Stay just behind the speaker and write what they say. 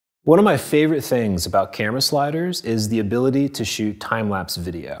One of my favorite things about camera sliders is the ability to shoot time-lapse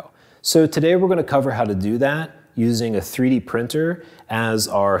video. So today we're going to cover how to do that using a 3D printer as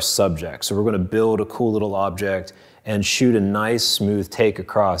our subject. So we're going to build a cool little object and shoot a nice smooth take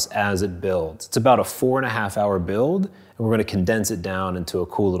across as it builds. It's about a 4.5 hour build, and we're going to condense it down into a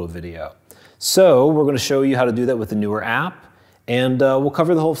cool little video. So we're going to show you how to do that with the Neewer app, and we'll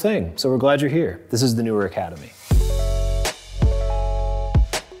cover the whole thing. So we're glad you're here. This is the Neewer Academy.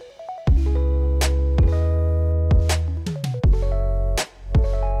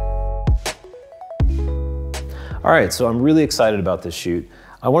 All right, so I'm really excited about this shoot.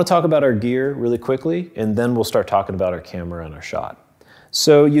 I want to talk about our gear really quickly, and then we'll start talking about our camera and our shot.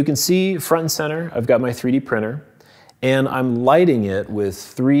 So you can see front and center, I've got my 3D printer, and I'm lighting it with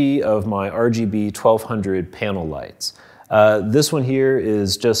 3 of my RGB 1200 panel lights. This one here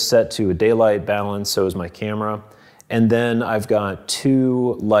is just set to a daylight balance, so is my camera. And then I've got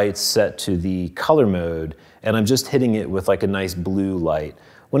 2 lights set to the color mode, and I'm just hitting it with like a nice blue light.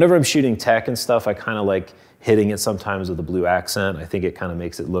 Whenever I'm shooting tech and stuff, I kind of like hitting it sometimes with a blue accent. I think it kind of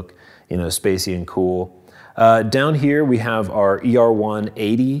makes it look, spacey and cool. Down here we have our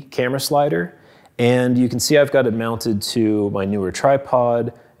ER180 camera slider, and you can see I've got it mounted to my Neewer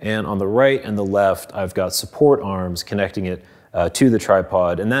tripod, and on the right and the left I've got support arms connecting it to the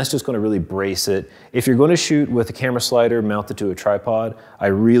tripod, and that's just going to really brace it. If you're going to shoot with a camera slider mounted to a tripod, I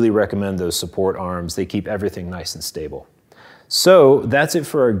really recommend those support arms. They keep everything nice and stable. So that's it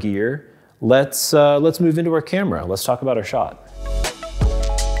for our gear. Let's move into our camera. Let's talk about our shot.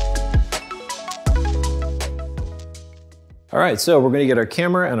 All right, so we're gonna get our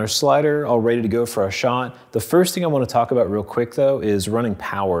camera and our slider all ready to go for our shot. The first thing I wanna talk about real quick though is running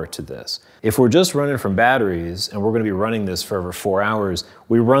power to this. If we're just running from batteries and we're gonna be running this for over 4 hours,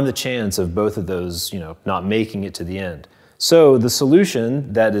 we run the chance of both of those not making it to the end. So the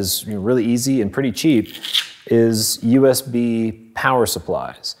solution that is really easy and pretty cheap is USB power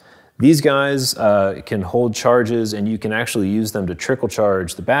supplies. These guys can hold charges, and you can actually use them to trickle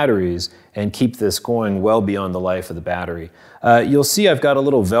charge the batteries and keep this going well beyond the life of the battery. You'll see I've got a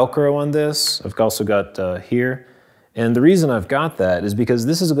little Velcro on this. I've also got here. And the reason I've got that is because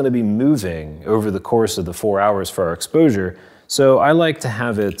this is going to be moving over the course of the 4 hours for our exposure. So I like to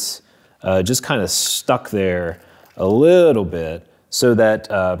have it just kind of stuck there a little bit so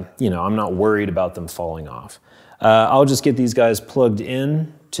that I'm not worried about them falling off. I'll just get these guys plugged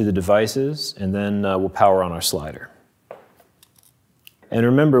in to the devices, and then we'll power on our slider. And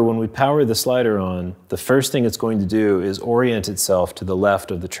remember, when we power the slider on, the first thing it's going to do is orient itself to the left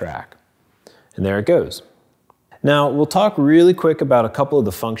of the track. And there it goes. Now, we'll talk really quick about a couple of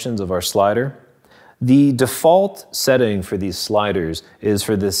the functions of our slider. The default setting for these sliders is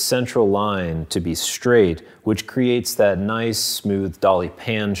for this central line to be straight, which creates that nice, smooth dolly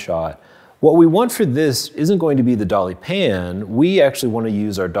pan shot. What we want for this isn't going to be the dolly pan. We actually want to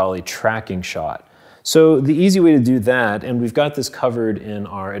use our dolly tracking shot. So the easy way to do that, and we've got this covered in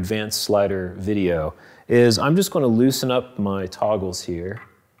our advanced slider video, is I'm just going to loosen up my toggles here.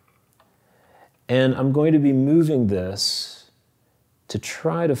 And I'm going to be moving this to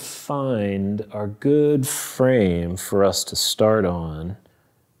try to find our good frame for us to start on.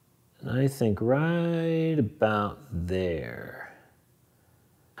 And I think right about there.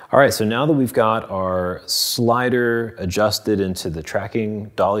 All right, so now that we've got our slider adjusted into the tracking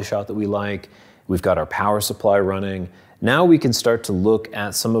dolly shot that we like, we've got our power supply running, now we can start to look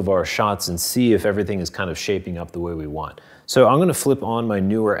at some of our shots and see if everything is kind of shaping up the way we want. So I'm gonna flip on my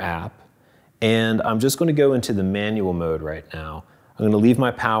Neewer app, and I'm just gonna go into the manual mode right now. I'm gonna leave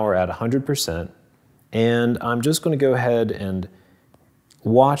my power at 100%, and I'm just gonna go ahead and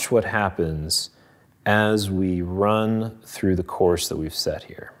watch what happens as we run through the course that we've set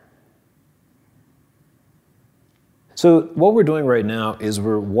here. So what we're doing right now is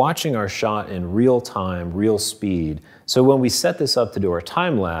we're watching our shot in real time, real speed. So when we set this up to do our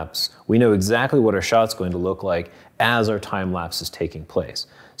time lapse, we know exactly what our shot's going to look like as our time lapse is taking place.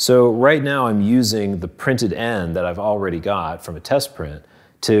 So right now I'm using the printed end that I've already got from a test print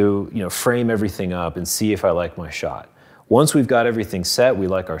to frame everything up and see if I like my shot. Once we've got everything set, we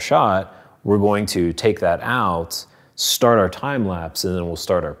like our shot, we're going to take that out, start our time lapse, and then we'll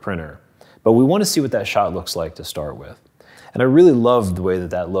start our printer. But we want to see what that shot looks like to start with. And I really love the way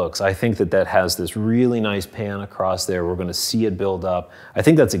that that looks. I think that that has this really nice pan across there. We're going to see it build up. I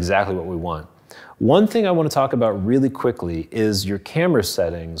think that's exactly what we want. One thing I want to talk about really quickly is your camera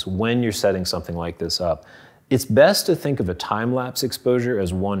settings when you're setting something like this up. It's best to think of a time-lapse exposure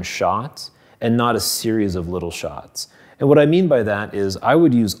as one shot and not a series of little shots. And what I mean by that is I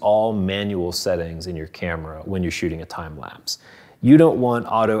would use all manual settings in your camera when you're shooting a time lapse. You don't want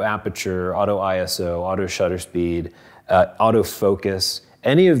auto aperture, auto ISO, auto shutter speed, auto focus,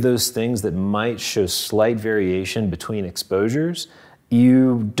 any of those things that might show slight variation between exposures.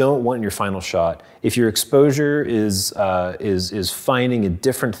 You don't want in your final shot. If your exposure is finding a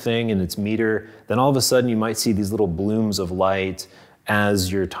different thing in its meter, then all of a sudden you might see these little blooms of light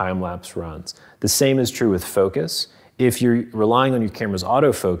as your time-lapse runs. The same is true with focus. If you're relying on your camera's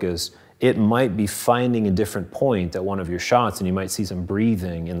autofocus, it might be finding a different point at one of your shots, and you might see some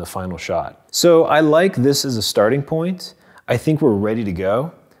breathing in the final shot. So I like this as a starting point. I think we're ready to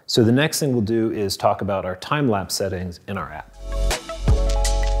go. So the next thing we'll do is talk about our time-lapse settings in our app.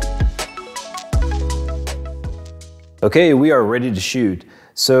 Okay, we are ready to shoot.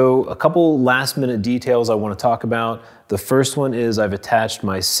 So a couple last minute details I want to talk about. The first one is I've attached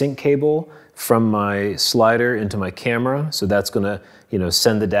my sync cable from my slider into my camera. So that's gonna,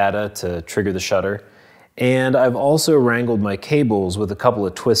 send the data to trigger the shutter. And I've also wrangled my cables with a couple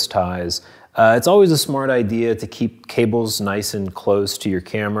of twist ties. It's always a smart idea to keep cables nice and close to your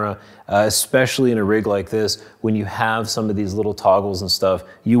camera, especially in a rig like this. When you have some of these little toggles and stuff,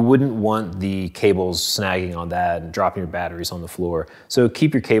 you wouldn't want the cables snagging on that and dropping your batteries on the floor. So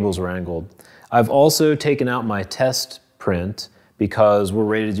keep your cables wrangled. I've also taken out my test print because we're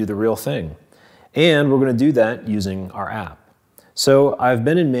ready to do the real thing. And we're gonna do that using our app. So I've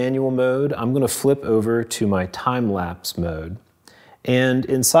been in manual mode. I'm gonna flip over to my time-lapse mode. And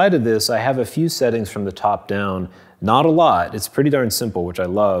inside of this, I have a few settings from the top down. Not a lot, it's pretty darn simple, which I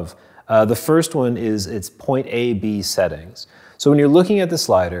love. The first one is its point A, B settings. So when you're looking at the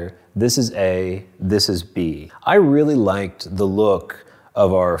slider, this is A, this is B. I really liked the look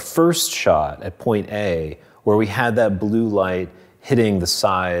of our first shot at point A, where we had that blue light hitting the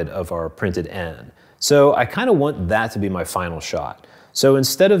side of our printed N. So I kind of want that to be my final shot. So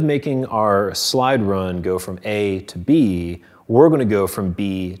instead of making our slide run go from A to B, we're going to go from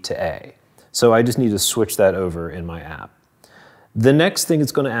B to A. So I just need to switch that over in my app. The next thing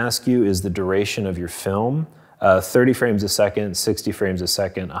it's going to ask you is the duration of your film. 30 frames a second, 60 frames a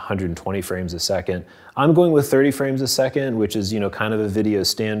second, 120 frames a second. I'm going with 30 frames a second, which is kind of a video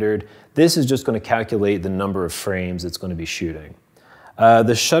standard. This is just going to calculate the number of frames it's going to be shooting.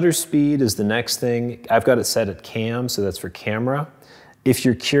 The shutter speed is the next thing. I've got it set at cam, so that's for camera. If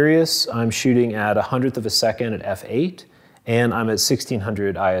you're curious, I'm shooting at 100th of a second at f8, and I'm at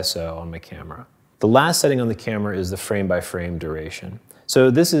 1600 ISO on my camera. The last setting on the camera is the frame-by-frame duration. So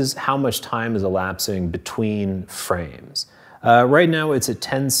this is how much time is elapsing between frames. Right now it's at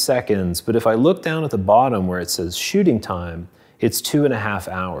 10 seconds, but if I look down at the bottom where it says shooting time, it's 2.5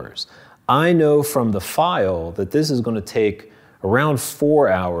 hours. I know from the file that this is going to take around 4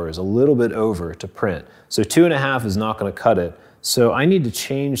 hours, a little bit over, to print. So 2.5 is not going to cut it. So I need to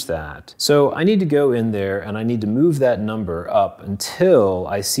change that. So I need to go in there and I need to move that number up until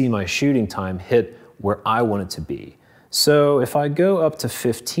I see my shooting time hit where I want it to be. So if I go up to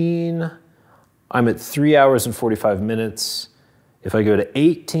 15, I'm at 3 hours and 45 minutes. If I go to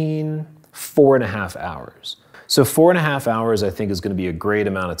 18, 4.5 hours. So 4.5 hours I think is going to be a great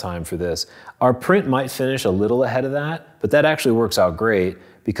amount of time for this. Our print might finish a little ahead of that, but that actually works out great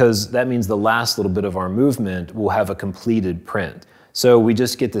because that means the last little bit of our movement will have a completed print. So we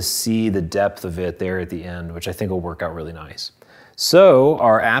just get to see the depth of it there at the end, which I think will work out really nice. So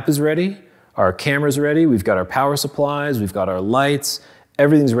our app is ready, our camera's ready, we've got our power supplies, we've got our lights,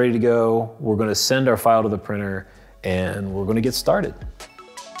 everything's ready to go. We're going to send our file to the printer and we're going to get started.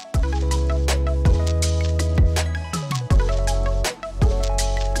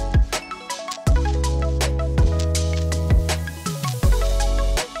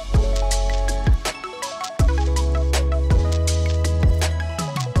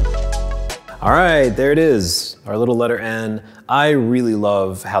 All right, there it is, our little letter N. I really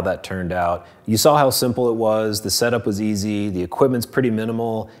love how that turned out. You saw how simple it was, the setup was easy, the equipment's pretty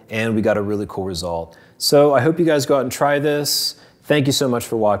minimal, and we got a really cool result. So I hope you guys go out and try this. Thank you so much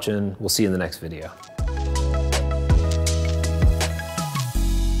for watching. We'll see you in the next video.